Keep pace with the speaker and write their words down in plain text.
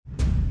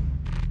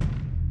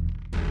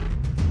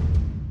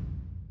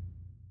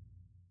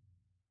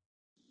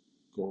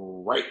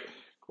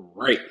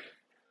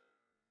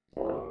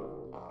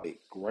Great,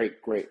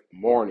 great, great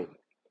morning.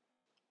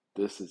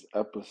 This is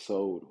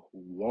episode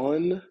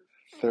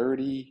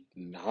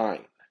 139.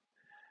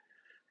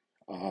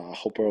 I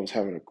hope everyone's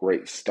having a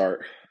great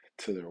start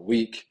to their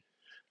week.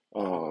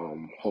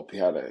 Hope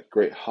you had a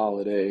great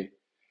holiday.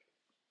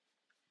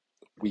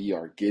 We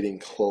are getting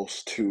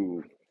close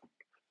to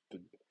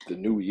the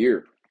new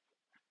year,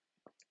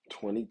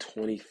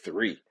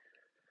 2023.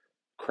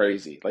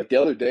 Crazy. Like the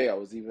other day, I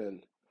was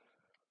even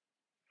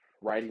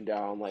writing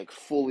down, like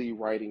fully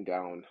writing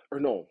down, or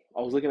no,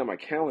 I was looking at my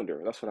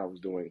calendar. That's what I was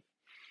doing.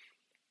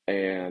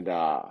 And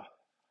I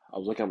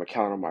was looking at my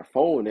calendar on my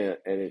phone and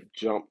it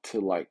jumped to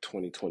like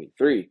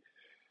 2023.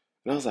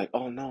 And I was like,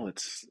 oh no,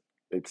 it's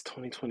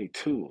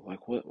 2022.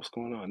 Like what's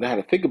going on? And I had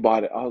to think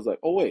about it. I was like,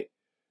 oh wait,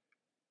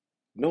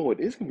 no, it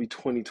is gonna be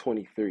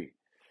 2023.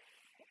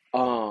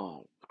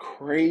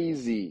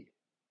 Crazy,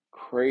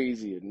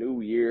 crazy. A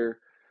new year,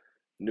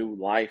 new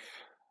life.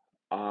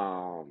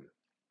 Um,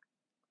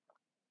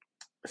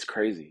 it's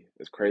crazy.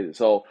 It's crazy.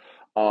 So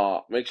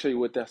make sure you're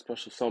with that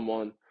special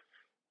someone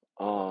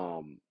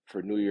for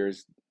New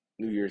Year's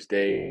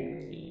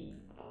Day.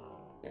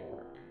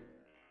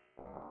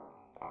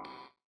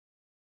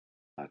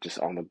 Just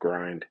on the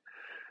grind.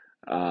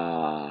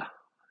 Uh,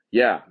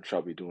 yeah, I'm sure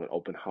I'll be doing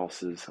open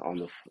houses on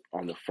the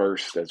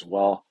first as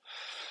well.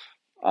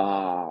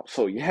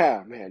 So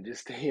yeah, man,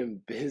 just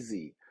staying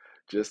busy,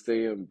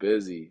 staying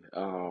busy,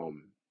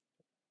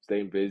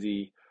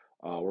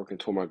 working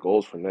toward my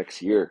goals for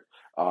next year.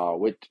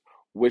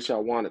 Which I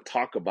want to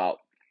talk about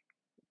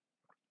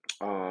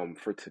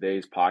for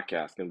today's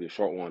podcast. It's gonna be a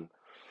short one.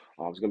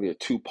 It's gonna be a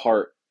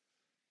two-part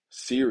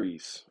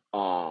series.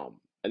 And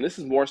this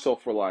is more so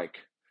for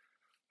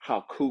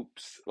how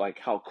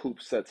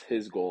Coop sets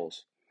his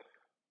goals.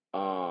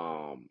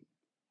 Um,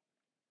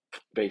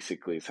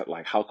 Basically, so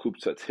like how Coop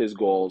sets his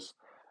goals,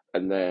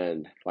 and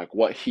then like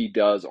what he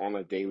does on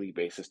a daily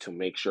basis to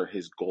make sure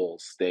his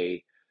goals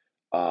stay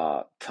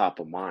top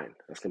of mind.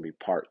 That's gonna be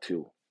part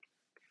two.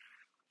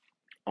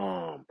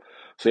 Um,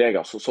 so yeah,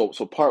 guys.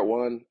 So part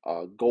one,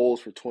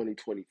 goals for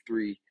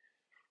 2023.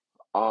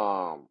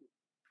 Um,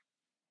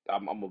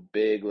 I'm a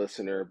big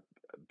listener,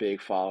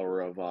 big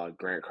follower of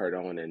Grant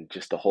Cardone and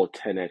just the whole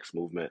 10x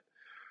movement.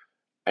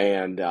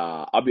 And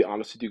I'll be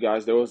honest with you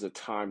guys, there was a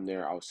time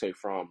there, I would say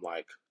from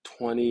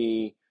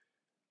 20,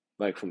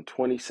 from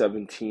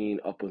 2017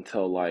 up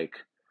until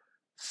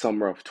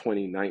summer of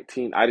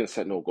 2019, I didn't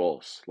set no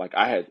goals.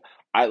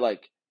 I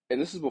like,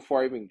 and this is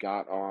before I even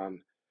got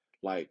on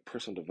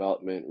personal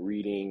development,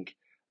 reading.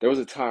 There was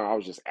a time I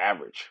was just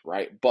average,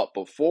 right? But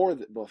before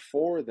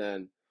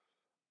then,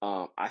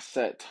 I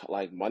set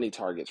money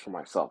targets for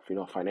myself,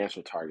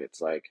 financial targets.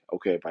 Like,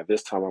 okay, by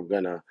this time I'm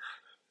gonna,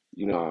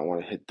 I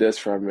want to hit this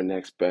for my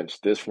next bench,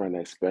 this for my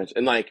next bench,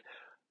 and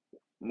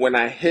when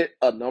I hit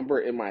a number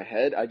in my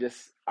head, I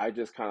just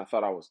kind of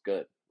thought I was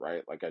good,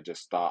 right? Like I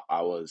just thought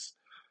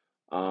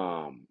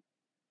um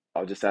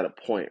I was just at a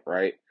point,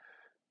 right?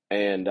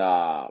 And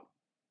I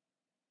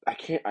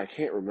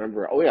can't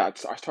remember. Oh yeah, I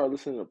started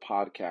listening to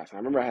podcasts. I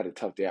remember I had a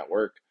tough day at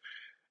work,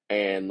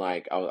 and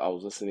I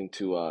was listening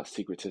to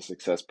Secret to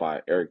Success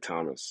by Eric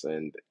Thomas,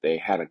 and they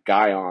had a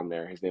guy on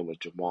there. His name was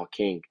Jamal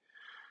King,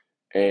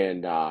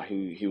 and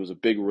he was a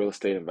big real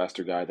estate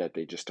investor guy that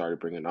they just started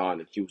bringing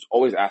on, and he was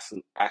always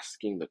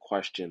asking the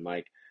question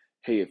like,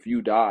 "Hey, if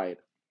you died,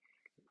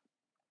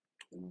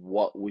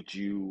 what would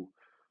you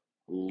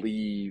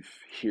leave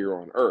here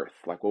on Earth?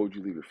 Like, what would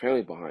you leave your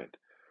family behind?"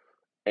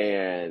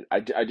 And I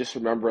just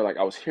remember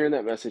I was hearing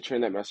that message,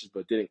 but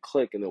it didn't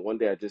click. And then one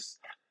day I just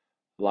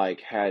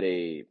had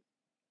I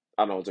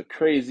don't know, it was a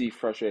crazy,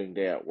 frustrating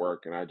day at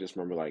work. And I just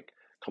remember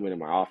coming to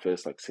my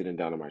office, sitting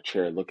down in my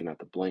chair, looking at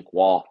the blank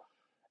wall.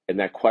 And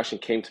that question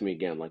came to me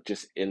again,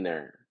 just in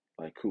there,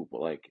 Coop,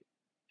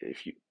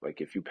 if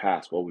you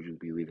pass, what would you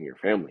be leaving your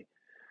family?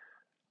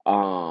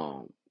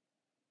 Um,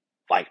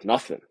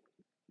 nothing,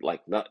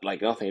 like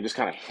nothing. It just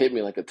kind of hit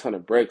me like a ton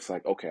of bricks.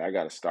 Like, okay, I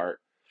gotta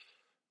start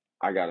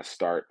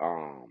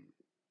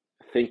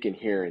thinking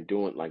here and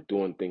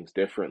doing things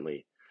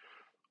differently.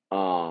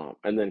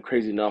 And then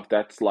crazy enough,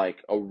 that's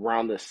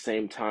around the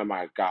same time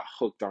I got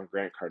hooked on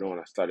Grant Cardone.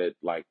 I started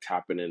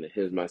tapping into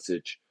his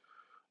message.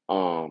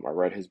 I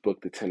read his book,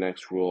 The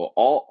 10X Rule.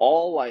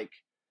 All it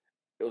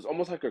was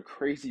almost like a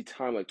crazy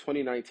time.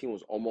 2019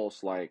 was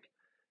almost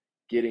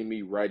getting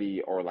me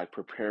ready or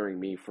preparing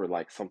me for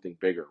something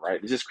bigger, right?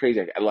 It's just crazy.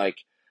 It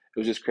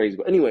was just crazy.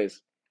 But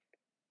anyways,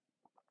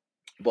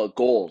 but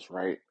goals,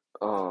 right?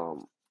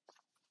 Um,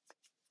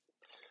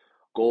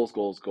 goals.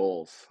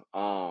 So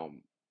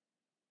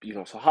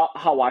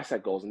how I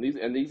set goals,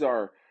 and these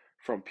are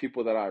from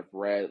people that I've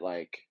read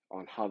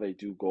on how they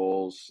do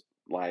goals,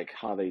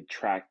 how they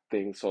track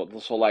things. So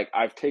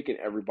I've taken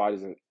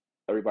everybody's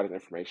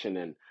information,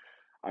 and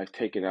I've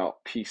taken out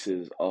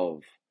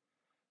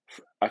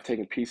I've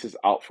taken pieces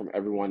out from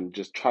everyone and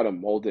just try to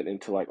mold it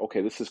into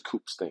okay, this is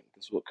Coop's thing.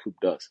 This is what Coop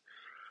does.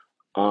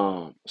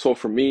 So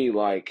for me,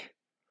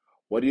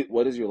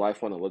 what does your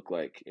life want to look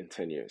like in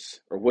 10 years?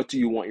 Or what do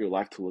you want your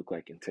life to look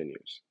like in 10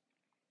 years?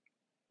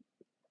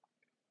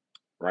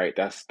 right?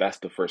 That's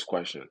the first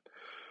question.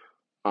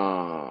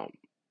 Um,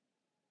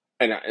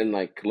 and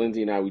like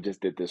Lindsay and I, we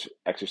just did this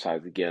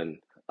exercise again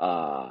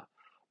uh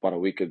about a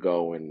week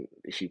ago, and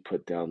she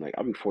put down like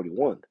I'll be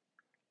 41,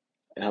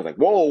 and I was like,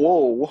 whoa,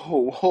 whoa,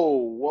 whoa, whoa,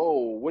 whoa,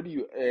 what do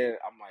you? And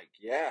I'm like,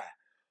 yeah,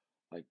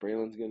 like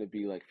Braylon's gonna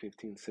be like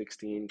 15,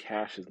 16,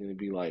 Cash is gonna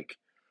be like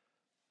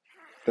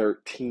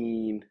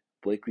 13,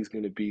 Blakely's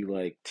gonna be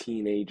like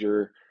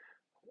teenager.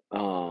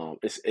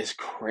 It's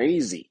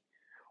crazy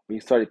when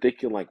you started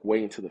thinking like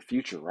way into the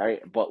future,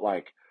 right? But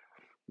like,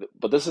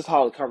 but this is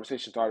how the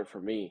conversation started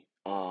for me.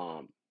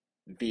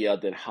 Via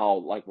then how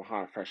like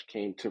Mahana Fresh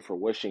came to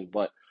fruition.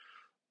 But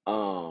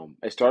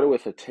it started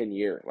with a 10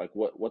 year. Like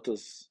what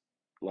does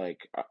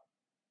like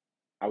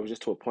I was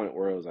just to a point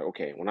where it was like,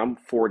 okay, when I'm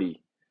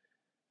 40,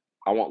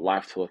 I want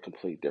life to look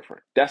completely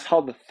different. That's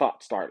how the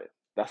thought started.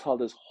 That's how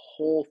this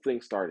whole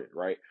thing started,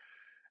 right?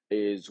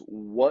 Is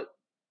what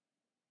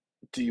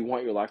do you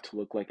want your life to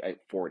look like at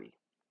 40?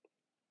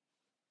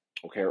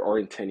 Okay, or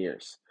in 10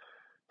 years?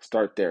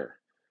 Start there.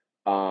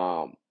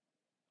 Um,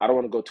 I don't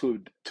want to go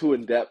too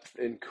in depth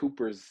in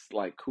Cooper's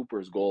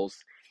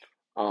goals.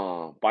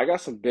 But I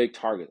got some big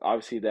targets.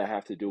 Obviously, that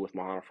have to do with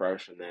Mahana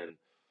Fresh, and then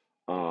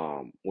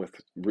with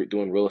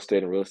doing real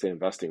estate and real estate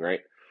investing,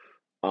 right?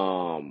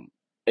 Um,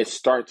 it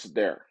starts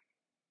there.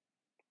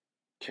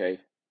 Okay,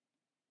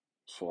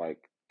 so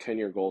like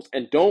 10-year goals,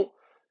 and don't.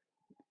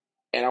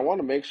 And I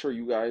want to make sure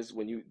you guys,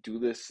 when you do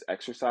this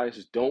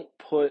exercise, don't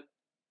put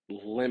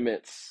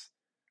limits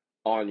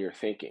on your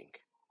thinking.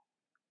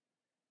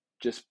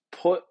 Just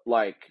put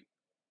like,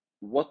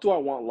 what do I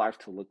want life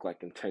to look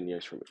like in 10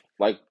 years from me?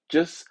 Like,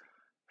 just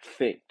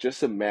think,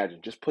 just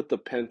imagine, just put the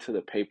pen to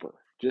the paper.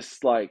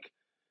 Just like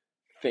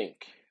think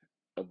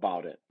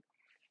about it,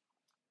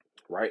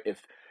 right?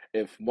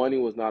 If money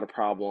was not a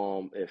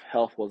problem, if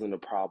health wasn't a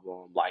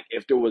problem, like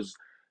if there was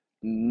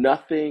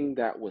nothing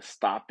that was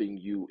stopping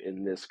you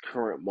in this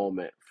current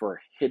moment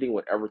for hitting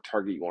whatever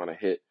target you want to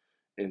hit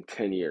in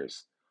 10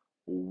 years,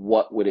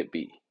 what would it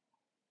be?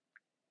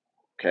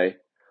 Okay?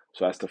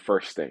 So that's the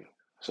first thing.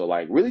 So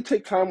like really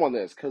take time on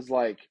this cuz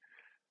like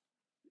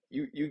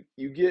you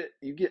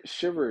get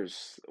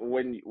shivers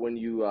when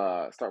you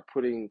start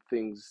putting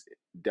things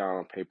down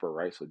on paper,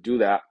 right? So do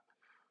that.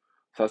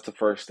 So that's the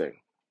first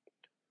thing.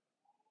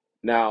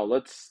 Now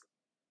let's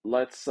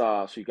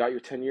so you got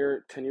your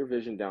 10-year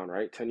vision down,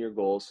 right? 10-year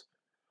goals.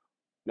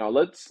 Now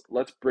let's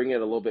bring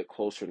it a little bit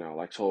closer now.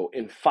 Like so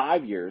in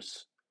 5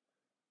 years,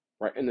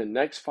 right? In the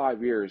next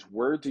 5 years,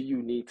 where do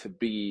you need to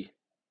be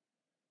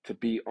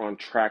on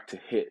track to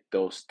hit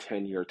those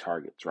 10-year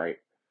targets, right?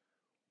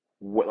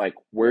 What like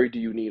where do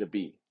you need to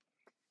be?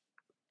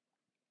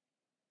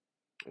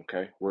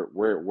 Okay?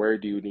 Where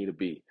do you need to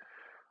be?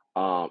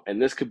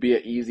 And this could be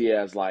as easy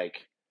as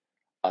like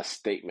a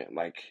statement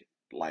like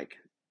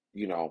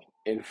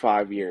in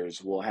 5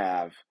 years we'll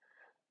have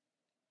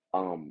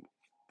um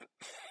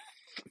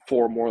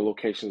 4 more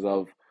locations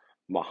of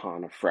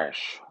Mahana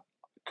Fresh.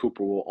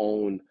 Cooper will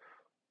own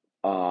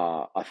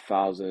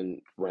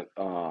 1,000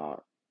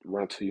 rental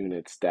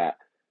units that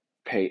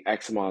pay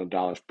X amount of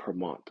dollars per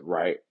month,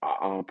 right?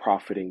 I'm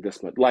profiting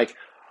this much.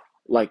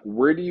 Like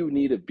where do you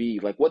need to be?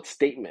 Like what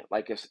statement?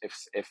 Like if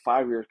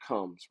 5 years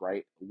comes,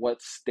 right?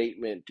 What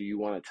statement do you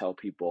want to tell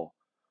people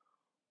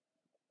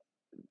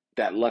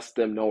that lets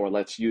them know or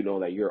lets you know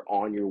that you're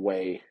on your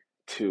way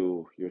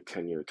to your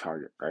 10-year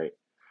target, right?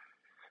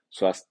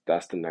 So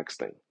that's the next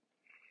thing.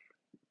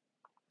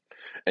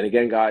 And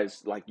again,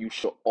 guys, like you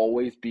should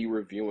always be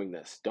reviewing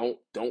this. Don't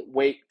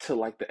wait till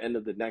like the end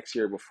of the next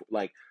year before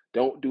like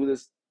don't do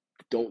this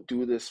don't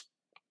do this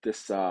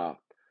this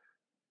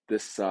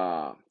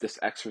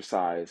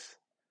exercise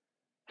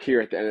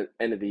here at the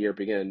end of the year,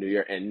 beginning of the new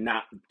year, and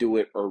not do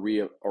it or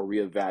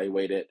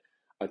reevaluate it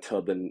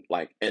until then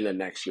like in the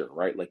next year,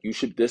 right? Like you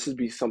should this would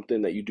be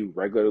something that you do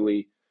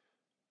regularly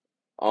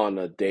on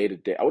a day to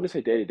day. I wouldn't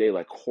say day to day,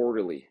 like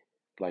quarterly,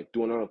 like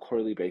doing it on a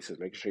quarterly basis,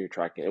 making sure you're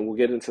tracking. And we'll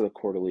get into the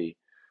quarterly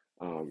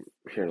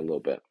here in a little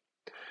bit.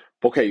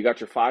 Okay, you got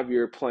your 5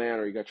 year plan,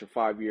 or you got your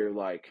 5 year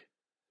like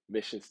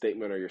mission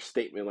statement, or your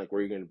statement like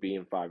where you're going to be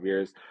in 5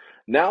 years.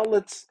 Now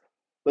let's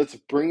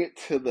bring it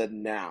to the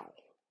now,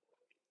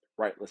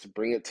 right? Let's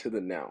bring it to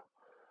the now.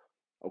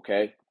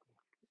 Okay.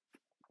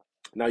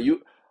 Now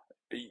you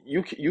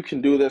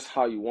can do this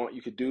how you want.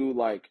 You could do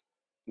like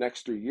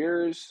next 3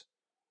 years.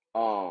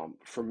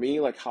 For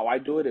me, like how I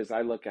do it is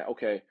I look at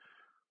okay,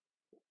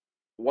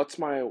 what's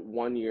my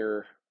 1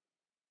 year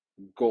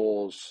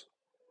goals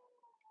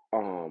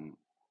um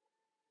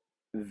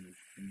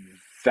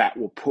that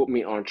will put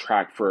me on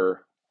track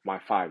for my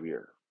 5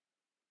 year,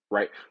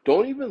 right?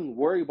 Don't even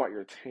worry about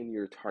your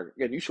 10-year target.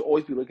 Again, you should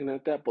always be looking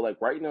at that, but like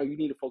right now you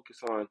need to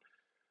focus on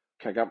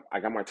okay, I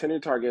got my 10-year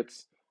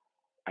targets,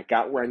 I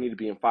got where I need to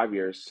be in 5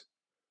 years.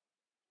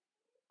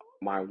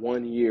 My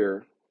 1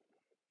 year,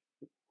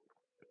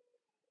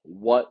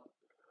 what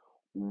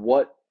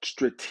what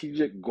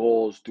strategic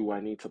goals do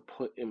I need to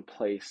put in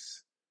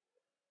place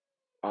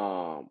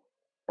um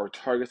or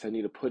targets I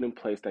need to put in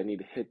place that I need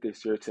to hit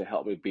this year to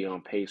help me be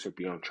on pace or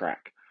be on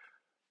track,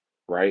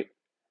 right?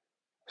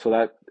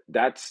 So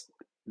that's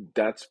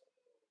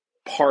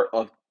part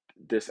of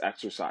this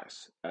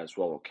exercise as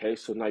well. Okay,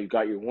 so now you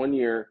got your 1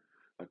 year.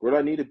 Like, where do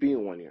I need to be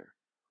in 1 year,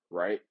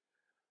 right?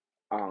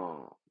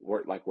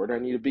 Where do I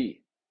need to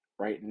be,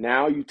 right?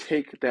 Now you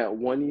take that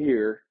 1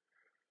 year,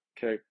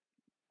 okay,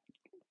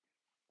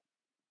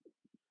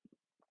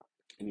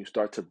 and you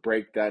start to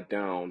break that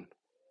down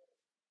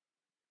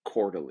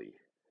quarterly,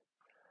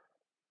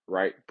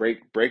 right?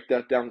 Break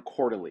that down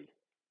quarterly,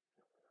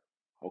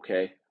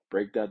 okay?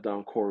 Break that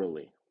down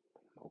quarterly,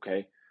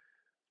 okay?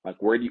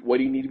 Like, what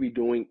do you need to be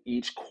doing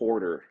each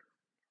quarter,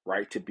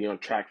 right, to be on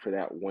track for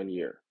that 1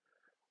 year,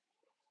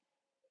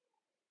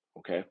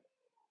 okay?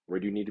 Where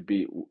do you need to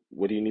be?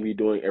 What do you need to be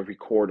doing every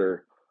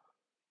quarter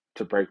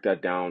to break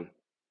that down?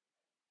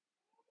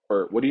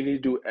 Or what do you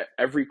need to do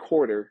every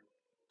quarter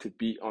to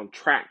be on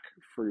track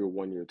for your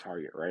 1 year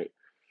target, right?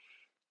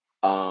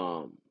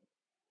 Um,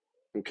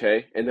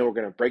 okay, and then we're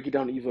gonna break it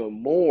down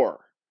even more,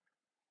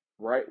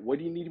 right? What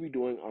do you need to be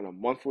doing on a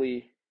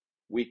monthly,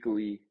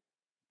 weekly,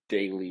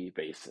 daily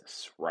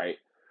basis, right?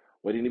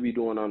 What do you need to be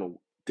doing on a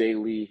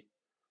daily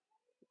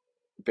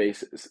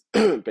basis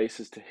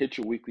basis to hit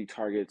your weekly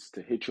targets,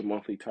 to hit your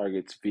monthly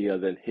targets, via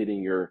then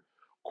hitting your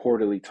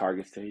quarterly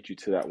targets to hit you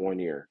to that 1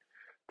 year,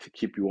 to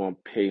keep you on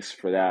pace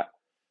for that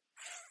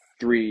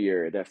 3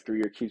 year. That 3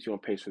 year keeps you on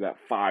pace for that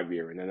 5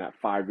 year, and then that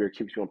 5 year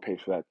keeps you on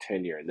pace for that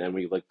 10 year. And then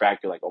when you look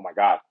back, you're like, oh my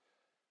God,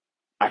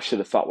 I should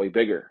have thought way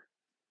bigger,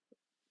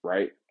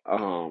 right?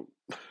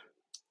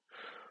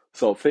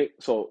 So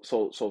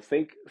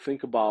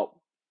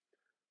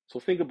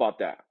think about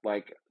that.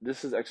 Like,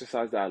 this is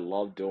exercise that I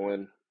love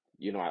doing.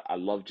 I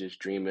love just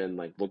dreaming,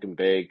 like looking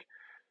big,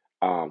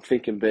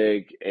 thinking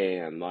big,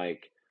 and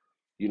like,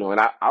 and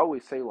I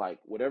always say, like,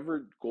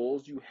 whatever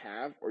goals you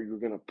have or you're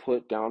gonna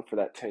put down for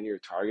that 10 year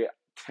target,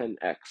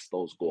 10x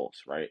those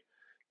goals, right?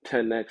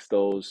 10x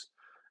those,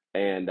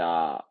 and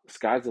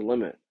sky's the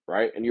limit,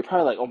 right? And you're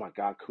probably like, oh my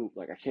God, Coop,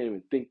 like, I can't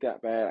even think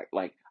that bad.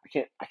 Like, I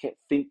can't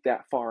think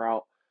that far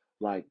out.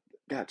 Like,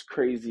 that's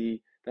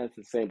crazy. That's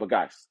insane. But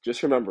guys,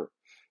 just remember,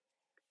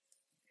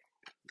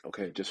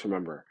 okay, just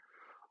remember,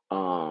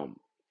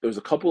 there's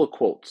a couple of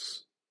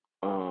quotes.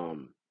 I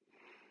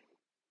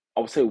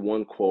would say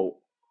one quote,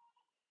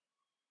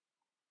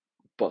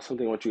 but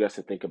something I want you guys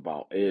to think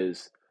about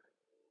is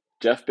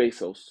Jeff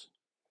Bezos,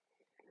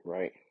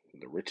 right?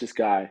 The richest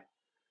guy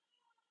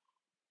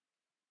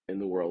in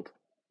the world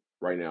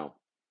right now,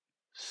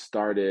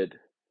 started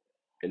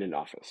in an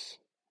office,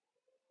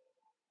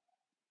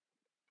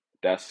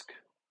 desk,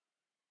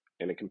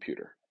 and a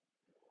computer,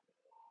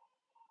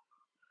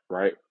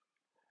 right?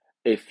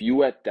 If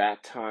you at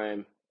that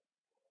time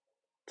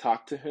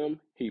talked to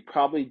him, he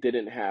probably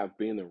didn't have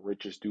being the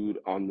richest dude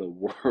on the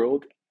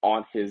world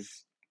on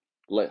his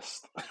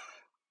list.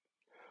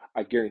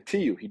 I guarantee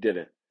you he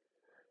didn't,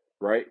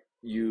 right?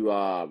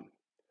 And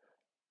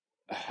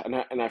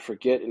I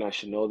forget, and I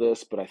should know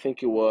this, but I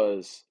think it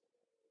was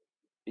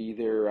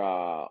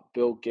either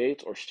Bill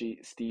Gates or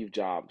Steve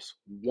Jobs.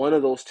 One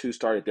of those two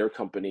started their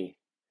company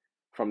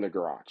from the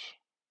garage.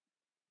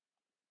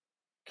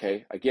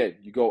 Okay, again,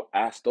 you go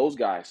ask those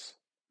guys,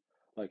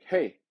 like,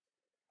 hey,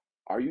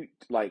 are you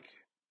like,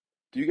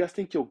 do you guys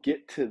think you'll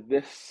get to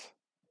this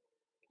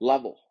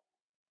level?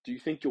 Do you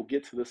think you'll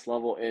get to this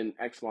level in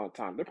X amount of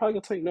time? They're probably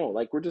gonna tell you no.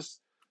 Like, we're just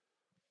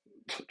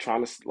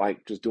trying to,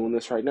 like, just doing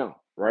this right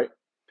now, right?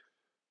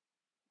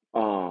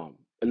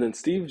 And then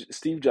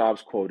Steve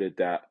Jobs quoted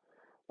that,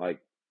 like,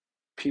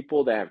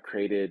 people that have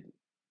created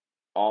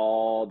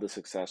all the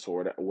success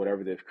or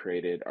whatever they've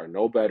created are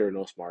no better,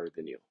 no smarter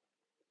than you,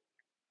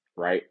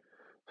 right?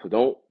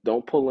 So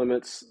don't put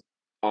limits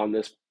on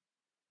this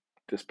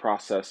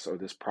process or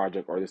this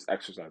project or this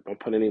exercise. Don't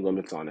put any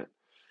limits on it.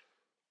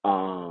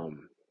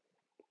 Um,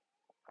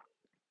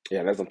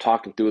 yeah, and as I'm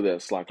talking through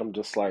this, like, I'm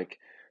just like,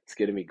 it's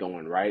getting me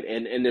going, right?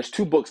 And there's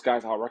two books,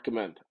 guys, I'll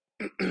recommend.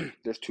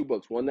 There's two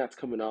books. One that's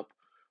coming up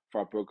for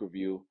our book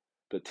review,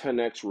 The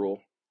 10X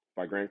Rule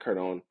by Grant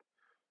Cardone,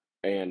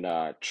 and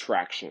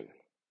Traction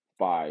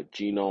by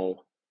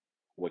Gino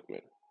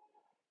Wickman.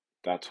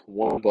 That's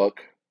one book.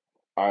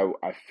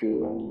 I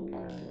feel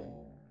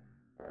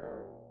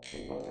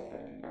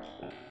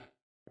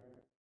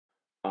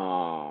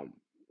um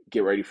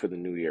get ready for the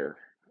new year.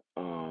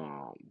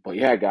 But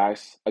yeah,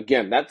 guys,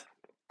 again,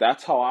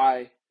 that's how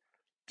I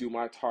do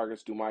my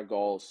targets, do my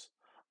goals.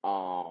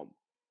 Um,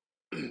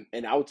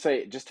 and I would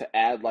say, just to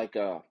add like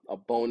a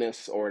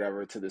bonus or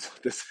whatever to this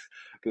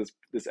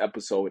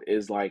episode,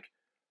 is like,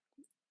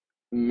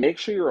 make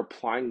sure you're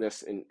applying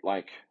this in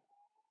like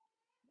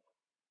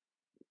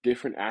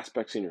different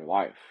aspects in your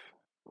life,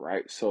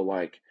 right? So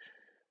like,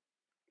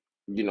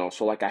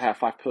 so like, I have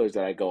 5 pillars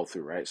that I go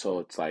through, right? So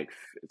it's like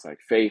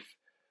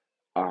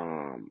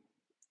um,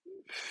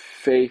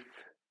 faith,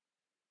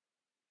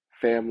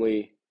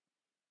 family,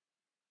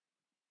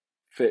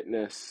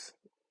 fitness,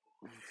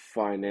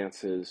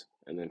 finances,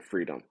 and then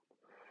freedom,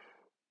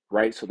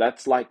 right? So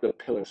that's like the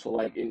pillar. So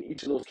like, in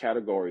each of those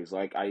categories,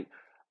 like,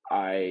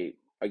 I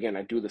again,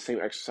 I do the same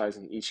exercise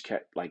in each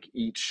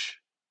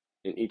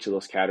in each of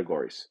those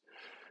categories.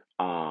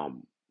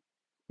 Um,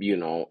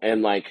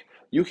 and like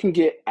you can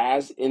get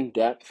as in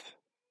depth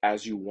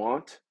as you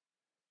want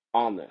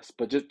on this,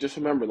 but just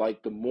remember,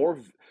 like the more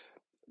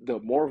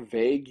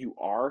vague you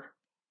are,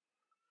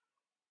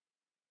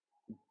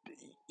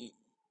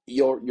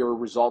 your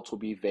results will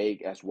be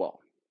vague as well.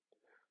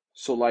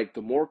 So like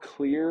the more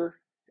clear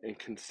and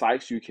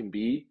concise you can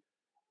be,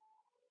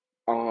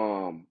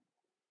 um,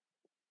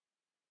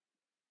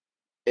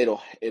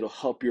 it'll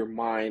help your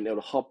mind,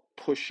 it'll help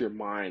push your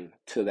mind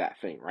to that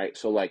thing, right?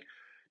 So like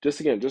just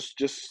again,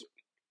 just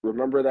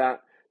remember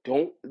that.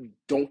 Don't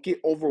don't get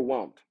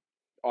overwhelmed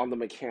on the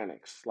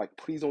mechanics. Like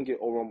please don't get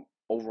overwhelmed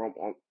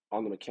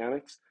on the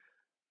mechanics.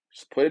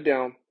 Just put it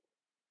down.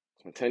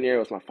 It's my 10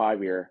 year, it's my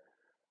 5 year.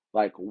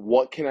 Like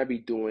what can I be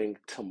doing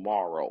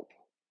tomorrow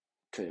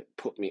to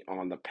put me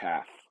on the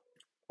path?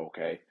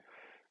 Okay.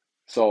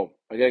 So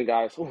again,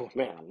 guys, oh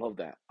man, I love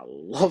that. I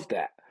love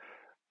that.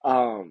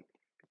 Um,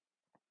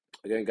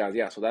 again, guys,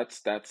 yeah. So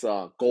that's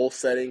goal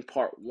setting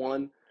part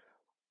one.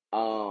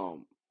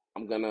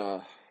 I'm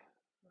gonna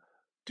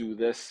do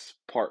this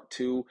part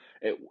two.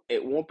 It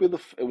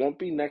won't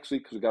be next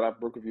week because we got our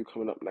book review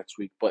coming up next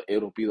week, but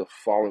it'll be the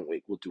following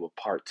week. We'll do a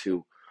part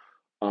two,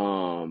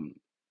 um,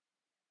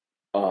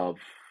 of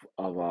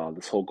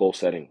this whole goal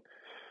setting.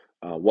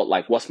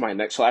 What's my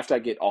next? So after I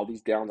get all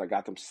these down, I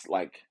got them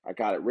like I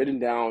got it written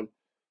down.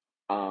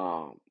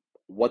 Um,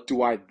 what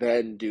do I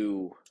then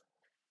do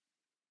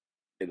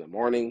in the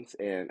mornings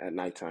and at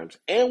night times,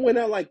 and when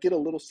I like get a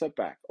little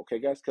setback, okay,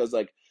 guys? Because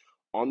like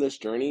on this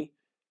journey,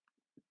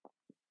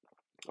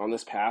 on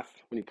this path,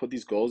 when you put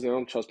these goals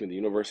down, trust me, the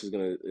universe is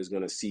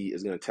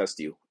gonna test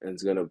you, and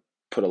it's gonna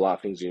put a lot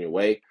of things in your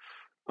way.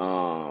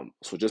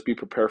 So just be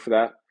prepared for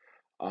that.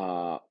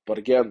 But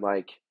again,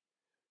 like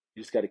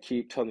you just got to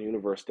keep telling the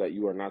universe that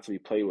you are not to be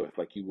played with.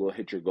 Like you will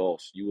hit your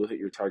goals, you will hit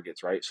your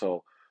targets, right?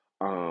 So,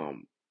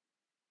 um,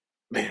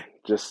 man,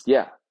 just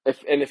yeah.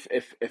 If any of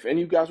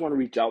you guys want to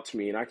reach out to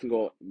me and I can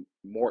go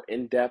more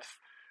in depth,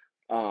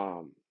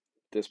 um,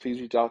 just please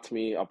reach out to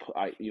me.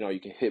 You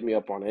can hit me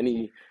up on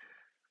any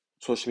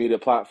social media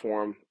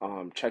platform.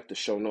 Check the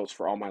show notes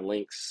for all my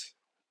links.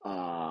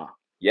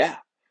 Yeah.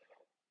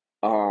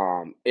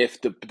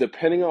 If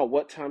depending on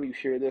what time you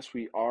hear this,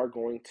 we are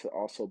going to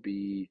also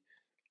be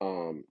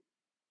um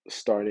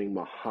starting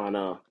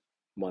Mahana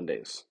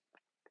Mondays,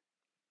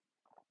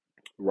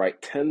 right?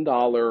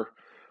 $10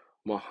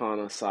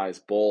 Mahana size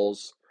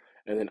bowls.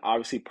 And then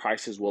obviously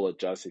prices will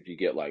adjust if you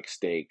get like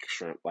steak,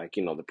 shrimp, like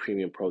the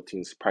premium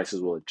proteins, prices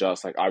will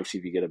adjust. Like obviously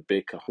if you get a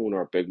big kahuna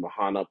or a big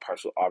Mahana,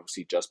 price will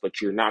obviously adjust, but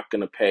you're not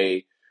gonna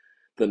pay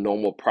the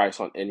normal price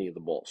on any of the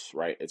bowls,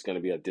 right? It's gonna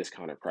be a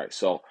discounted price.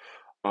 So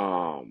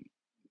um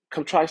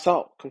come try us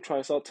out. Come try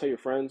us out. Tell your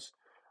friends.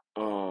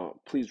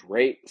 Please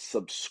rate,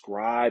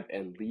 subscribe,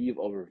 and leave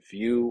a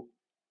review.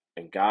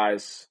 And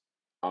guys,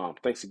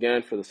 thanks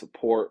again for the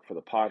support for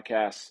the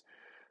podcast.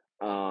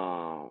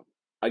 Um,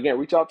 Again,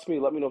 reach out to me.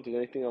 Let me know if there's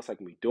anything else I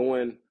can be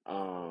doing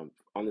on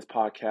this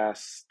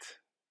podcast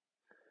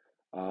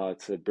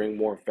to bring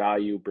more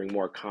value, bring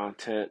more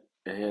content.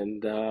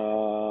 And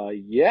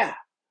yeah,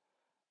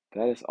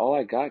 that is all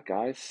I got,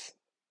 guys.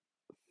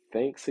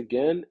 Thanks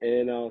again,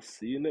 and I'll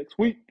see you next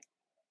week.